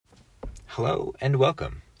Hello and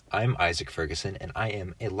welcome. I'm Isaac Ferguson and I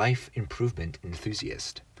am a life improvement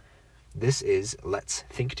enthusiast. This is Let's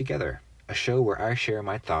Think Together, a show where I share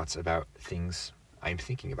my thoughts about things I'm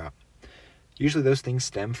thinking about. Usually those things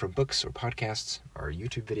stem from books or podcasts or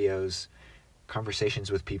YouTube videos, conversations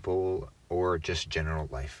with people, or just general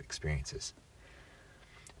life experiences.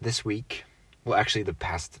 This week, the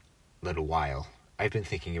past little while, I've been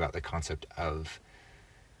thinking about the concept of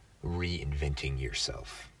reinventing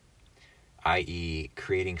yourself, i.e.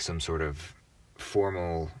 creating some sort of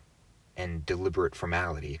formal and deliberate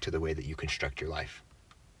formality to the way that you construct your life.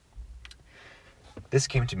 This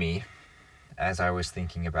came to me as I was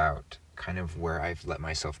thinking about kind of where I've let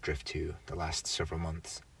myself drift to the last several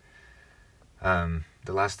months. The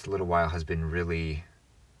last little while has been really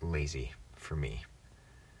lazy for me.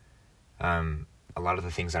 A lot of the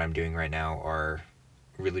things that I'm doing right now are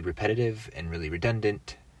really repetitive and really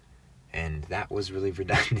redundant, and that was really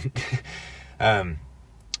redundant.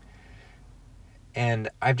 And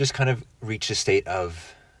I've just kind of reached a state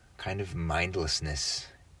of kind of mindlessness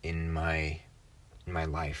in my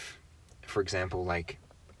life. For example, what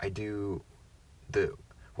I do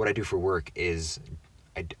for work is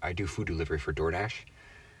I do food delivery for DoorDash,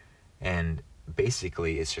 and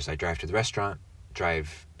basically it's just I drive to the restaurant,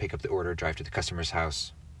 pick up the order, drive to the customer's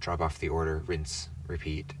house, drop off the order, rinse,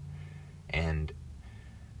 repeat. And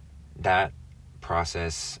that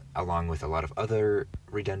process, along with a lot of other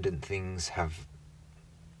redundant things, have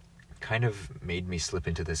kind of made me slip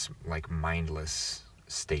into this mindless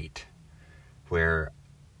state where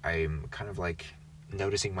I'm kind of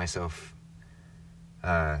noticing myself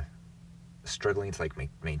struggling to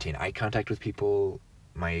maintain eye contact with people,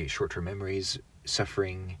 my short-term memories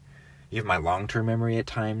suffering, even my long-term memory at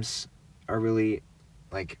times are really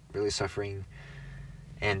suffering,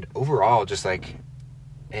 and overall just an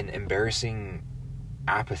embarrassing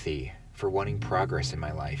apathy for wanting progress in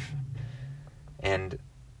my life. And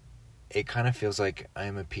it kind of feels like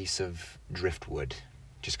I'm a piece of driftwood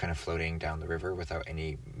just kind of floating down the river without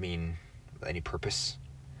any purpose.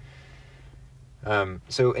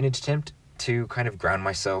 So in an attempt to kind of ground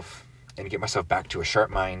myself and get myself back to a sharp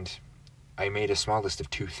mind, I made a small list of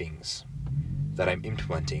 2 things that I'm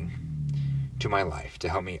implementing to my life to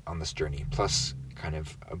help me on this journey, plus kind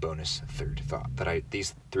of a bonus third thought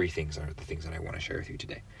these 3 things are the things that I want to share with you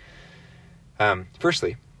today.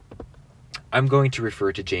 Firstly, I'm going to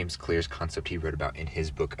refer to James Clear's concept he wrote about in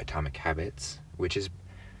his book Atomic Habits, which is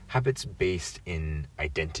habits based in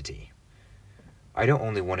identity. I don't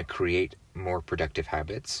only want to create more productive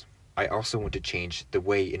habits, I also want to change the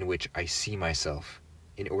way in which I see myself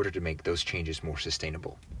in order to make those changes more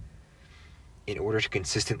sustainable. In order to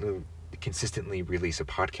consistently release a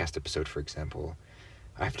podcast episode, for example,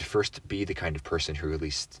 I have to first be the kind of person who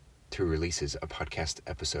releases a podcast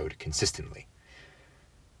episode consistently.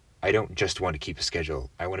 I don't just want to keep a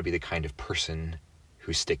schedule. I want to be the kind of person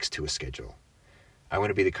who sticks to a schedule. I want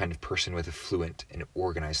to be the kind of person with fluent and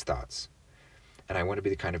organized thoughts. And I want to be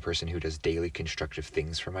the kind of person who does daily constructive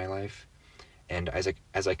things for my life. And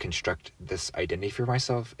as I construct this identity for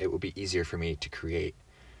myself, it will be easier for me to create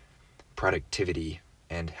productivity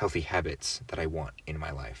and healthy habits that I want in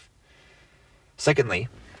my life. Secondly,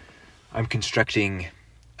 I'm constructing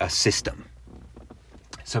a system.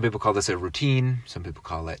 Some people call this a routine, some people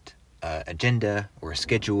call it an agenda or a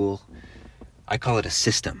schedule. I call it a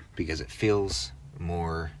system because it feels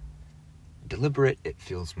more deliberate, it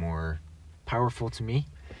feels more powerful to me,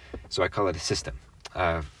 so I call it a system.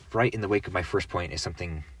 Right in the wake of my first point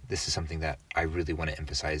this is something that I really want to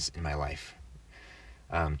emphasize in my life,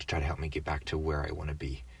 to try to help me get back to where I want to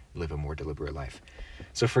be, live a more deliberate life.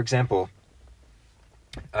 So for example,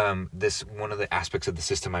 one of the aspects of the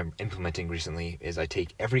system I'm implementing recently is I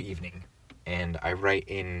take every evening and I write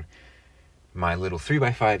in my little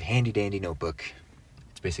 3x5 handy dandy notebook.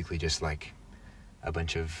 It's basically just a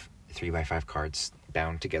bunch of 3x5 cards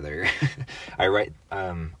bound together. I write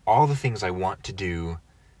all the things I want to do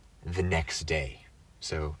the next day.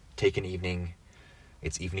 So take an evening.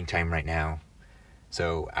 It's evening time right now.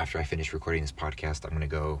 So after I finish recording this podcast, I'm going to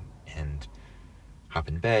go and hop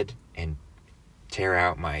in bed and tear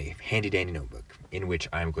out my handy dandy notebook in which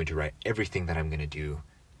I'm going to write everything that I'm going to do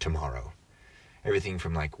tomorrow. Everything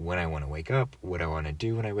from when I want to wake up, what I want to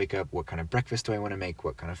do when I wake up, what kind of breakfast do I want to make,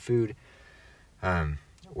 what kind of food,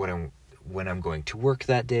 when I'm going to work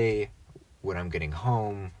that day, when I'm getting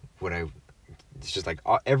home, it's just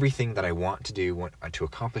everything that I want to do, want to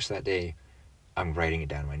accomplish that day, I'm writing it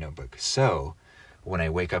down in my notebook. So when I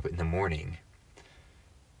wake up in the morning,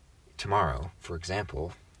 tomorrow, for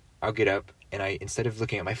example, I'll get up and instead of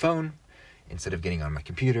looking at my phone instead of getting on my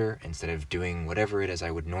computer, instead of doing whatever it is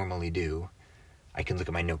I would normally do, I can look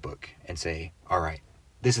at my notebook and say, all right,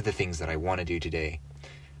 this are the things that I want to do today.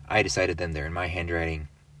 I decided them, they're in my handwriting.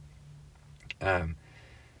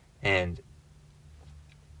 And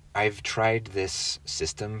I've tried this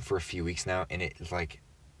system for a few weeks now, and it like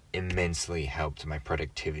immensely helped my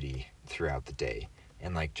productivity throughout the day.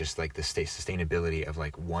 And like just like the sustainability of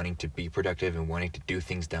like wanting to be productive and wanting to do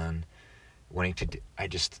things done. Wanting to get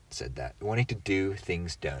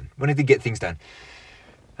things done.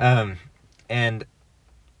 And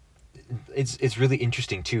it's really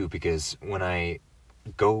interesting too, because when I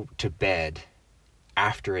go to bed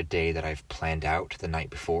after a day that I've planned out the night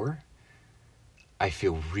before, I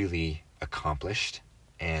feel really accomplished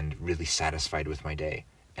and really satisfied with my day.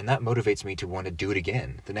 And that motivates me to want to do it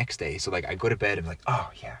again the next day. So like I go to bed and I'm like,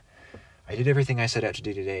 oh yeah, I did everything I set out to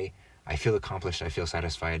do today. I feel accomplished. I feel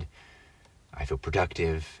satisfied. I feel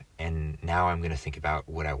productive. And now I'm going to think about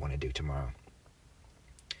what I want to do tomorrow.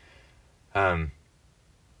 And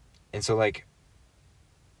so like,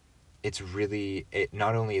 it's really, it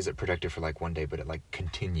not only is it productive for like one day, but it like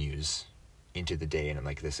continues into the day. And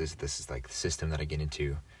like, this is like the system that I get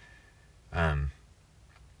into.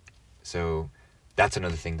 So that's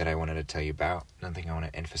another thing that I wanted to tell you about. Another thing I want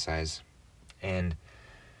to emphasize. And,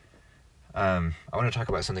 I want to talk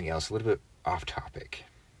about something else, a little bit off topic.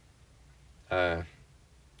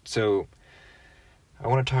 So I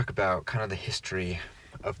want to talk about kind of the history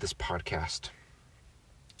of this podcast.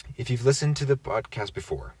 If you've listened to the podcast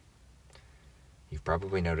before, you've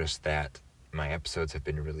probably noticed that my episodes have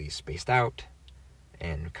been really spaced out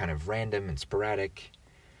and kind of random and sporadic.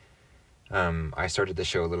 I started the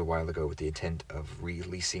show a little while ago with the intent of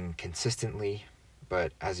releasing consistently,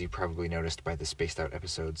 but as you probably noticed by the spaced out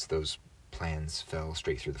episodes, those plans fell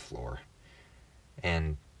straight through the floor.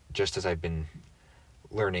 And just as I've been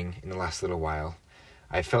learning in the last little while,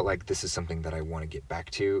 I felt like this is something that I want to get back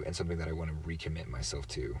to and something that I want to recommit myself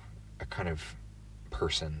to, a kind of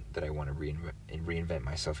person that I want to reinvent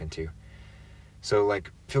myself into. So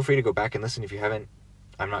like, feel free to go back and listen if you haven't.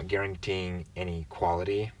 I'm not guaranteeing any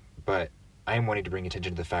quality, but I am wanting to bring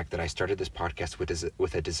attention to the fact that I started this podcast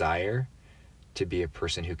with a desire to be a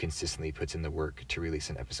person who consistently puts in the work to release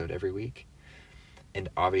an episode every week. And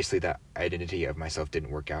obviously that identity of myself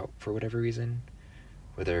didn't work out for whatever reason.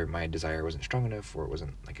 Whether my desire wasn't strong enough or it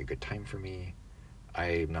wasn't like a good time for me,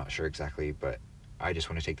 I'm not sure exactly, but I just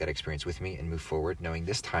want to take that experience with me and move forward, knowing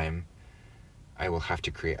this time I will have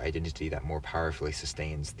to create identity that more powerfully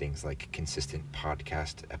sustains things like consistent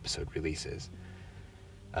podcast episode releases,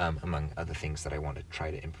 among other things that I want to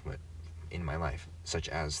try to implement in my life, such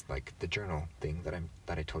as like the journal thing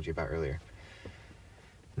that I told you about earlier.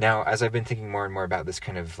 Now, as I've been thinking more and more about this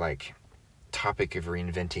kind of like topic of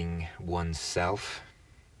reinventing oneself,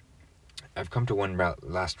 I've come to one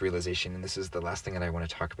last realization, and this is the last thing that I want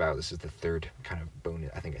to talk about. This is the third kind of bonus.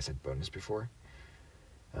 I think I said bonus before.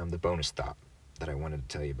 The bonus thought that I wanted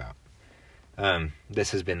to tell you about.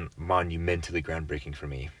 This has been monumentally groundbreaking for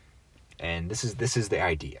me, and this is the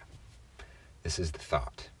idea. This is the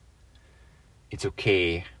thought. It's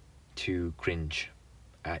okay to cringe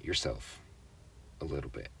at yourself a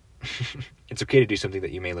little bit. It's okay to do something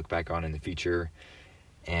that you may look back on in the future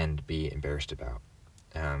and be embarrassed about.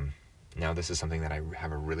 Now, this is something that I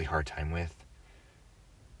have a really hard time with.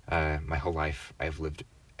 My whole life, I've lived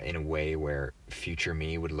in a way where future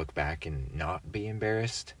me would look back and not be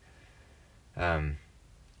embarrassed. And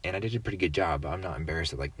I did a pretty good job. I'm not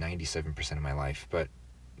embarrassed at like 97% of my life, but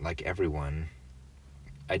like everyone,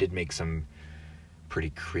 I did make some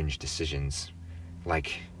pretty cringe decisions,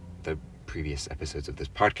 like the previous episodes of this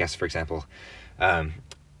podcast, for example. I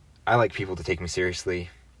like people to take me seriously,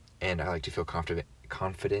 and I like to feel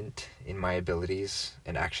confident in my abilities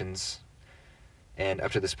and actions, and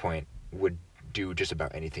up to this point would do just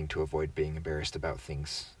about anything to avoid being embarrassed about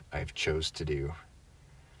things I've chose to do.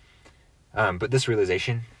 But this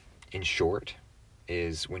realization, in short,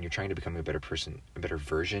 is when you're trying to become a better person, a better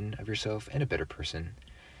version of yourself, and a better person,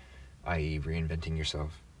 i.e. reinventing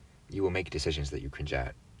yourself, you will make decisions that you cringe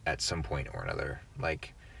at some point or another.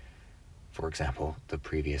 Like, for example, the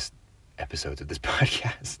previous episodes of this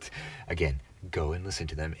podcast. Again, go and listen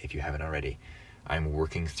to them if you haven't already. I'm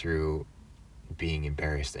working through being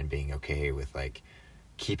embarrassed and being okay with like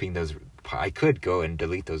keeping those. I could go and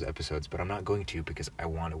delete those episodes, but I'm not going to, because I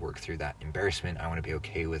want to work through that embarrassment. I want to be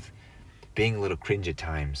okay with being a little cringe at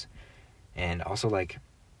times. And also like,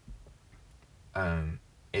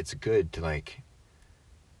 it's good to like,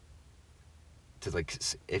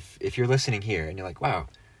 if you're listening here and you're like, wow,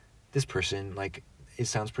 this person, like, it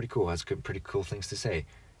sounds pretty cool, has pretty cool things to say.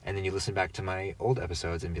 And then you listen back to my old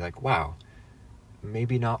episodes and be like, wow,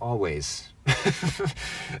 maybe not always.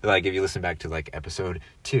 Like, if you listen back to, like, episode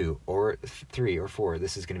 2 or 3 or 4,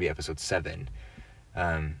 this is going to be episode 7.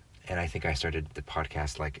 And I think I started the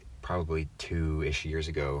podcast, like, probably 2-ish years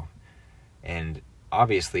ago. And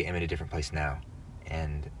obviously I'm in a different place now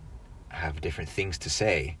and have different things to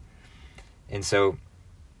say. And so,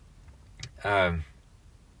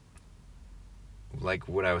 like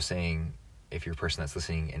what I was saying, if you're a person that's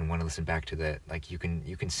listening and want to listen back to that, like, you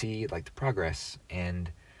can see, like, the progress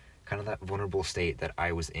and kind of that vulnerable state that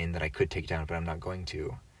I was in that I could take down, but I'm not going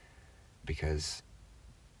to, because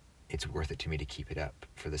it's worth it to me to keep it up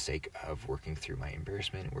for the sake of working through my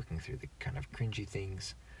embarrassment and working through the kind of cringy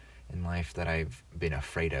things in life that I've been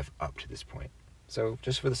afraid of up to this point. So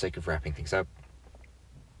just for the sake of wrapping things up,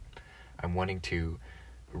 I'm wanting to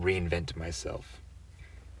reinvent myself.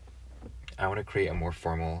 I want to create a more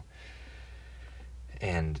formal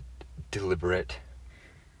and deliberate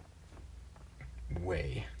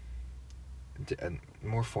way, a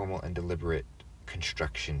more formal and deliberate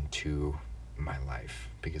construction to my life,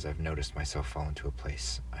 because I've noticed myself fall into a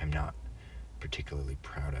place I'm not particularly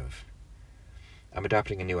proud of. I'm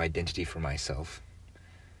adopting a new identity for myself,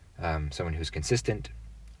 someone who's consistent,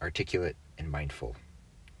 articulate, and mindful.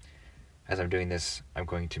 As I'm doing this, I'm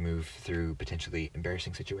going to move through potentially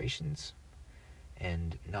embarrassing situations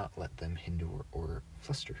and not let them hinder or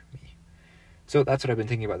fluster me. So that's what I've been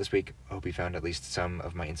thinking about this week. I hope you found at least some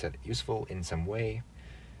of my insight useful in some way.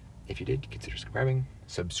 If you did, consider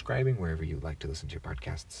subscribing wherever you like to listen to your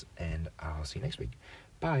podcasts, and I'll see you next week.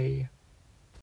 Bye.